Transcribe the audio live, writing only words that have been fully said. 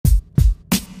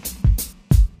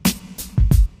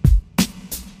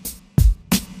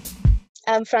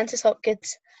I'm Frances Hopgood.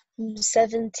 I'm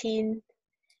 17.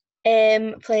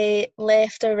 Play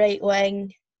left or right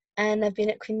wing, and I've been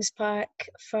at Queen's Park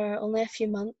for only a few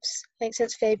months. I think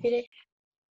since February.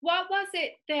 What was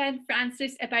it then,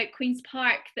 Frances, about Queen's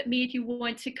Park that made you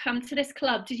want to come to this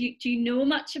club? Do you know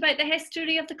much about the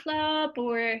history of the club,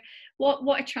 or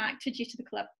what attracted you to the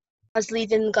club? I was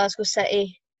leaving Glasgow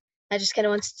City. I just kind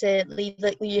of wanted to leave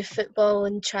like the youth football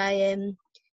and try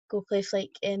go play for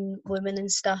like women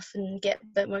and stuff and get a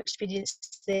bit more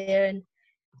experience there and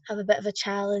have a bit of a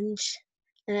challenge.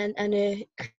 And I knew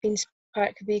Queen's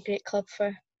Park could be a great club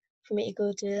for me to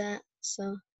go do that.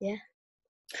 So yeah.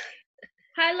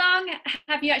 How long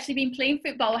have you actually been playing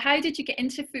football? How did you get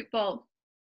into football?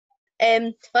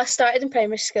 Well, I started in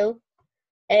primary school.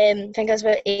 I think I was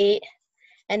about 8,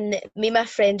 and me and my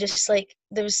friend just like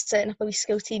there was setting up a wee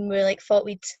school team. We like thought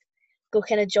we'd go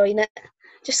kind of join it,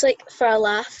 just like for a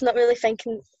laugh, not really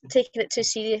taking it too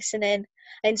serious. And then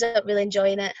I ended up really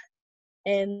enjoying it,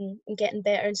 and getting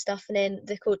better and stuff. And then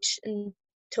the coach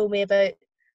told me about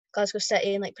Glasgow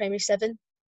City in like primary 7,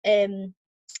 and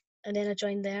then I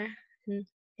joined there. And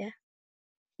yeah.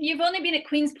 You've only been at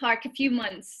Queen's Park a few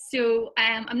months, so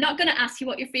I'm not going to ask you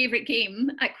what your favourite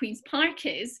game at Queen's Park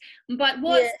is, but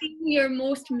what's been your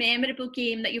most memorable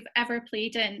game that you've ever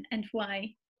played in, and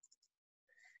why?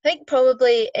 I think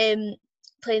probably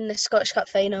playing the Scottish Cup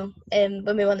final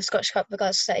when we won the Scottish Cup with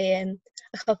Glasgow City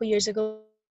a couple of years ago.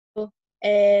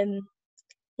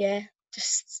 Yeah,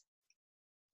 just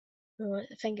I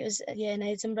think it was in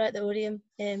Edinburgh at the Oriam.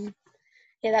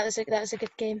 Yeah, that was a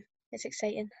good game. It's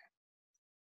exciting.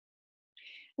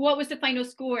 What was the final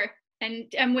score?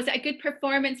 And was it a good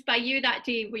performance by you that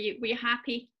day? Were you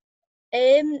happy?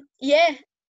 Yeah,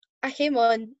 I came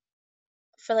on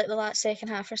for like the last second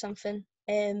half or something.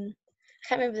 I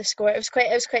can't remember the score. It was quite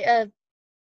a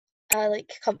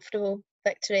like comfortable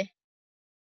victory.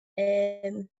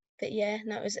 But yeah,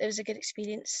 no, it was a good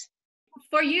experience.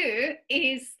 For you,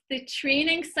 is the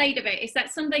training side of it, is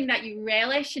that something that you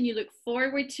relish and you look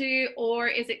forward to, or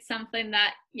is it something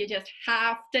that you just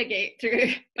have to get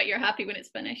through but you're happy when it's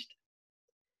finished?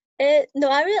 No,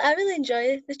 I really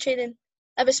enjoy the training.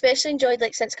 I've especially enjoyed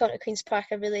like since coming to Queen's Park.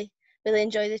 I really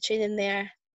enjoy the training there.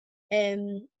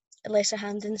 Lesser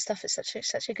Hampden and stuff. It's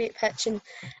such a great pitch, and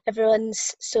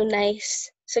everyone's so nice.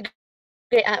 It's a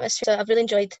great atmosphere. So I've really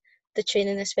enjoyed the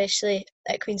training, especially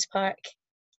at Queen's Park.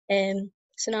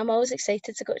 So now I'm always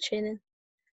excited to go to training.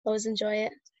 Always enjoy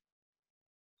it.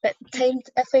 But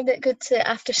I find it good to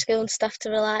after school and stuff to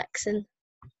relax and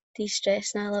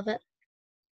de-stress, and I love it.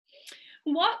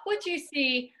 What would you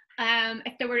say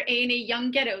if there were any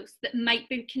young girls that might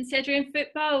be considering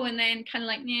football and then kind of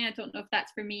like, yeah, I don't know if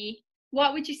that's for me?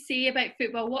 What would you say about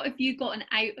football? What have you gotten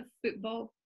out of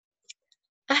football?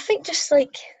 I think just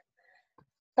like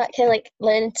that kind of like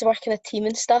learning to work in a team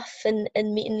and stuff and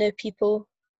meeting new people.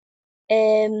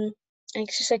 I think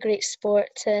it's just a great sport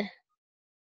to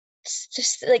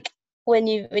just like when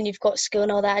you've got school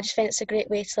and all that. I just think it's a great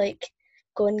way to like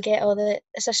go and get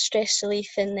it's a stress relief,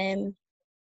 and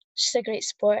it's just a great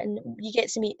sport, and you get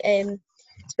to meet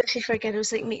especially for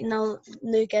girls, like meeting all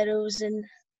new girls, and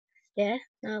yeah,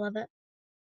 I love it.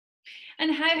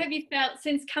 And how have you felt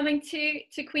since coming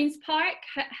to Queen's Park?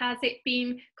 Has it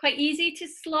been quite easy to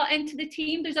slot into the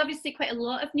team? There's obviously quite a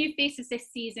lot of new faces this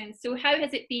season. So how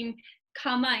has it been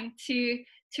coming to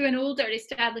an older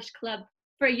established club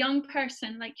for a young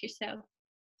person like yourself?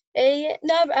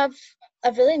 No,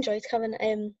 I've really enjoyed coming.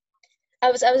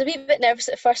 I was a wee bit nervous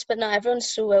at first, but no,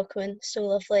 everyone's so welcoming, so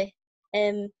lovely.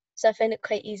 So I find it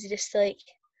quite easy just to like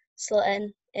slot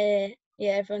in.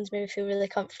 Yeah, everyone's made me feel really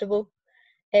comfortable.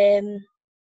 And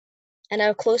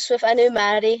I'm close with. I knew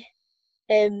Mary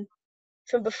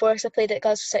from before, because I played at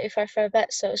Glasgow City for a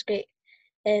bit, so it was great.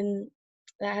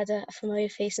 That I had a familiar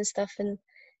face and stuff, and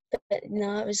but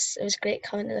no, it was great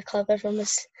coming to the club. Everyone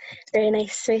was very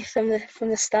nice to me from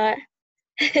the start.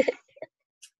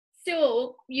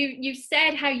 So you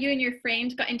said how you and your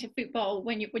friend got into football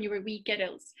when you were wee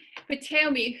girls, but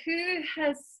tell me, who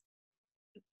has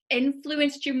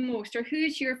influenced you most, or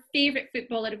who's your favourite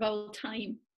footballer of all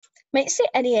time? Might say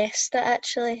Iniesta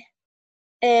actually.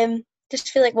 Just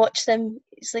feel like watching him.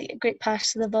 He's like a great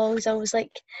passer of the ball. He's always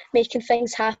like making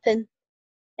things happen.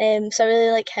 So I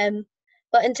really like him.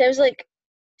 But in terms of like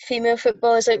female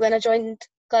footballers, like when I joined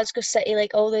Glasgow City,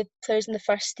 like all the players in the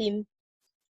first team,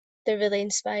 they're really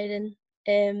inspiring.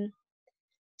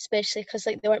 Especially because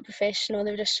like they weren't professional,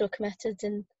 they were just so committed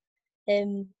and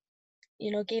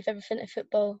gave everything to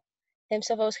football.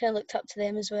 So I've always kind of looked up to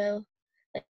them as well,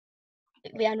 like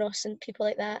Leanne Ross and people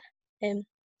like that.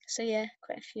 So yeah,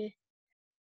 quite a few.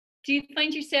 Do you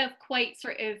find yourself quite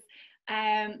sort of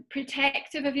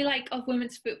protective, if you like, of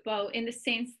women's football, in the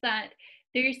sense that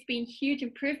there's been huge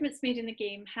improvements made in the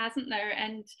game, hasn't there?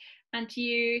 And do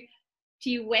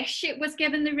you wish it was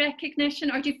given the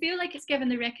recognition, or do you feel like it's given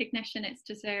the recognition it's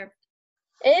deserved?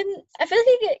 I feel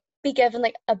like it be given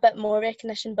like a bit more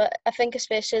recognition, but I think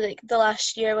especially like the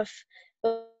last year with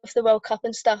the World Cup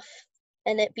and stuff,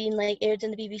 and it being like aired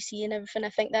in the BBC and everything, I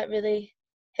think that really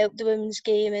helped the women's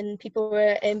game, and people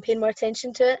were paying more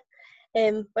attention to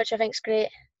it, which I think is great.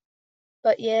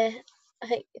 But yeah, I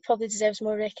think it probably deserves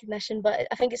more recognition, but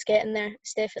I think it's getting there.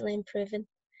 It's definitely improving.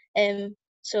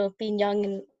 So being young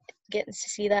and getting to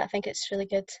see that, I think it's really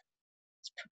good.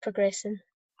 It's progressing.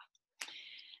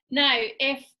 Now,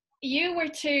 if you were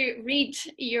to read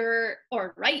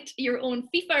or write your own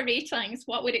FIFA ratings,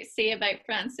 what would it say about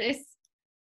Frances?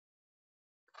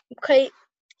 Quite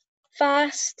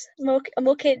fast. I'm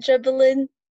okay at dribbling,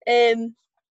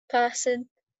 passing.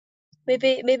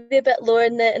 Maybe a bit lower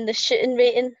in the shooting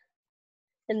rating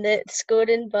and the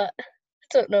scoring, but I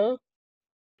don't know.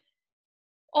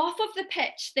 Off of the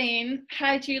pitch, then,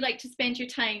 how do you like to spend your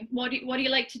time? What do you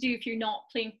like to do if you're not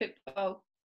playing football?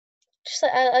 Just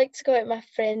like I like to go out with my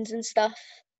friends and stuff,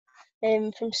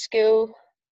 from school.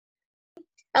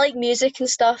 I like music and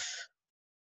stuff.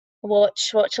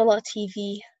 Watch a lot of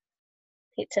TV.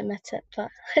 Hate to admit it, but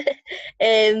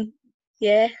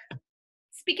yeah.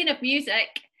 Speaking of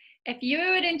music, if you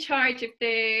were in charge of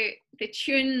the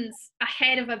tunes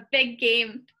ahead of a big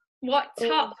game, what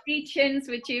top 3 tunes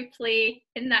would you play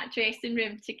in that dressing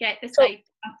room to get the side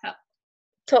up?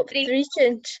 Top 3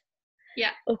 tunes?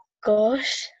 Yeah. Oh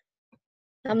gosh.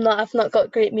 I've not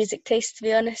got great music taste, to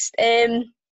be honest. What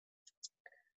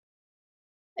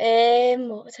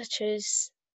would I choose?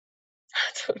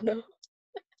 I don't know.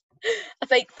 I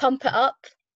think Pump It Up.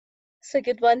 It's a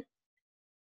good one.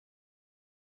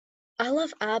 I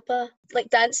love ABBA, like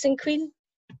Dancing Queen.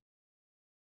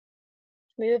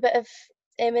 Maybe a bit of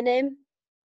Eminem.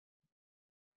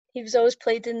 He was always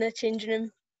played in the changing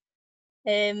room.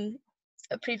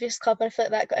 A previous club, and I feel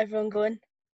like that got everyone going.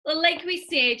 Well, like we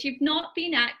said, you've not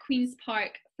been at Queen's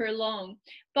Park for long,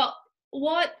 but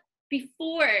what,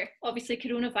 before obviously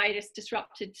coronavirus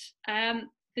disrupted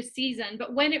the season,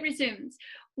 but when it resumes,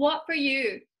 what for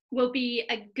you will be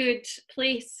a good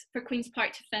place for Queen's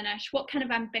Park to finish? What kind of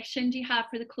ambition do you have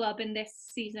for the club in this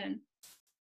season?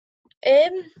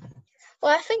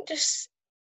 Well, I think just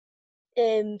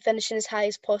finishing as high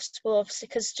as possible, obviously,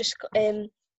 because just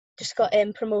got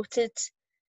promoted.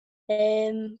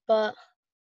 But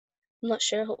I'm not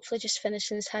sure. Hopefully, just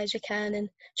finishing as high as we can and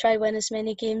try win as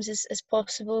many games as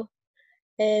possible.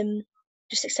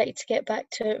 Just excited to get back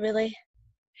to it, really.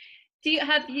 Do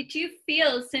you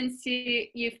feel, since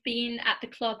you've been at the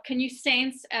club, can you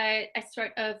sense a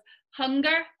sort of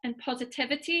hunger and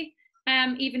positivity?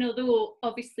 Even although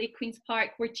obviously Queen's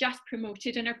Park were just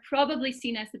promoted and are probably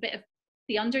seen as a bit of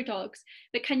the underdogs,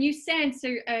 but can you sense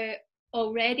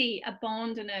already a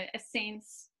bond and a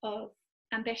sense of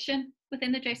ambition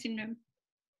within the dressing room?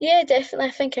 Yeah, definitely.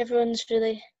 I think everyone's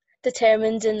really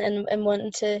determined and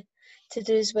wanting to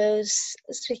do as well as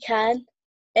we can.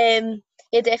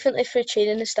 Yeah, definitely for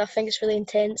training and stuff. I think it's really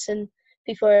intense, and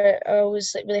people are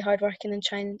always like really hardworking and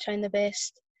trying their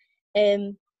best.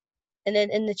 And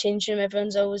then in the change room,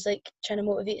 everyone's always like trying to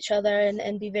motivate each other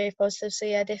and be very positive. So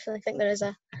yeah, I definitely think there is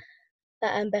that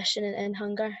ambition and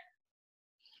hunger.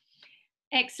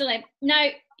 Excellent. Now,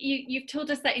 you've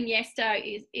told us that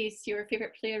Iniesta is your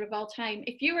favourite player of all time.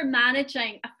 If you were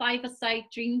managing a five-a-side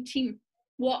dream team,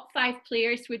 what 5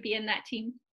 players would be in that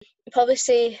team? I'd probably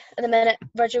say in a minute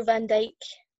Virgil van Dijk.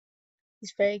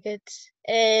 He's very good.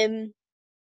 Kieran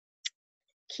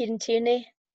Tierney.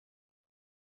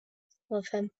 Love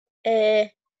him.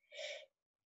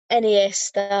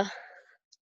 Iniesta.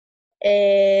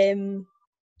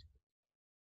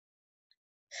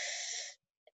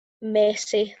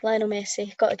 Messi, Lionel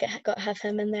Messi. Got to have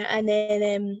him in there, and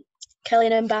then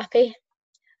Kylian Mbappe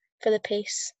for the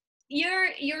pace.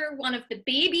 You're one of the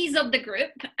babies of the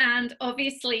group, and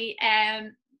obviously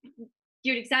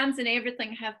your exams and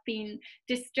everything have been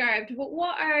disturbed.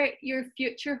 What are your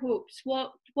future hopes?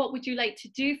 What would you like to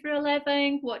do for a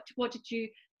living? What did you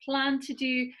plan to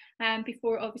do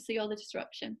before obviously all the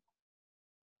disruption?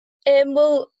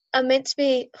 Well, I'm meant to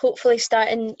be hopefully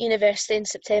starting university in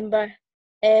September.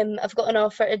 I've got an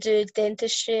offer to do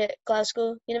dentistry at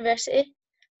Glasgow University,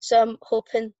 so I'm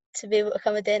hoping to be able to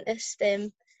become a dentist.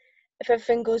 If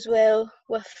everything goes well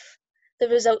with the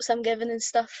results I'm given and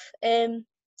stuff.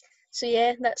 So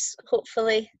yeah, that's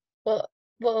hopefully what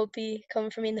will be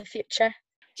coming for me in the future.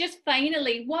 Just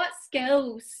finally, what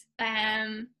skills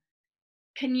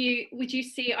would you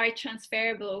say are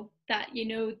transferable, that, you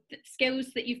know, the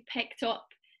skills that you've picked up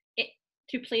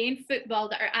through playing football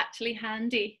that are actually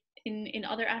handy in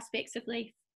other aspects of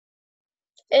life?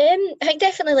 I think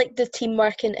definitely like the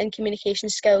teamwork and communication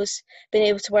skills, being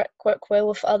able to work well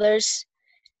with others.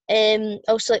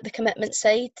 Also like the commitment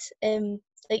side,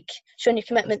 like showing your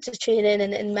commitment to training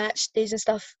and match days and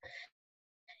stuff.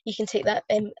 You can take that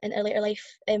into later life.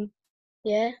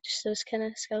 Yeah, just those kind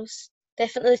of skills.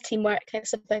 Definitely teamwork.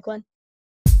 That's a big one.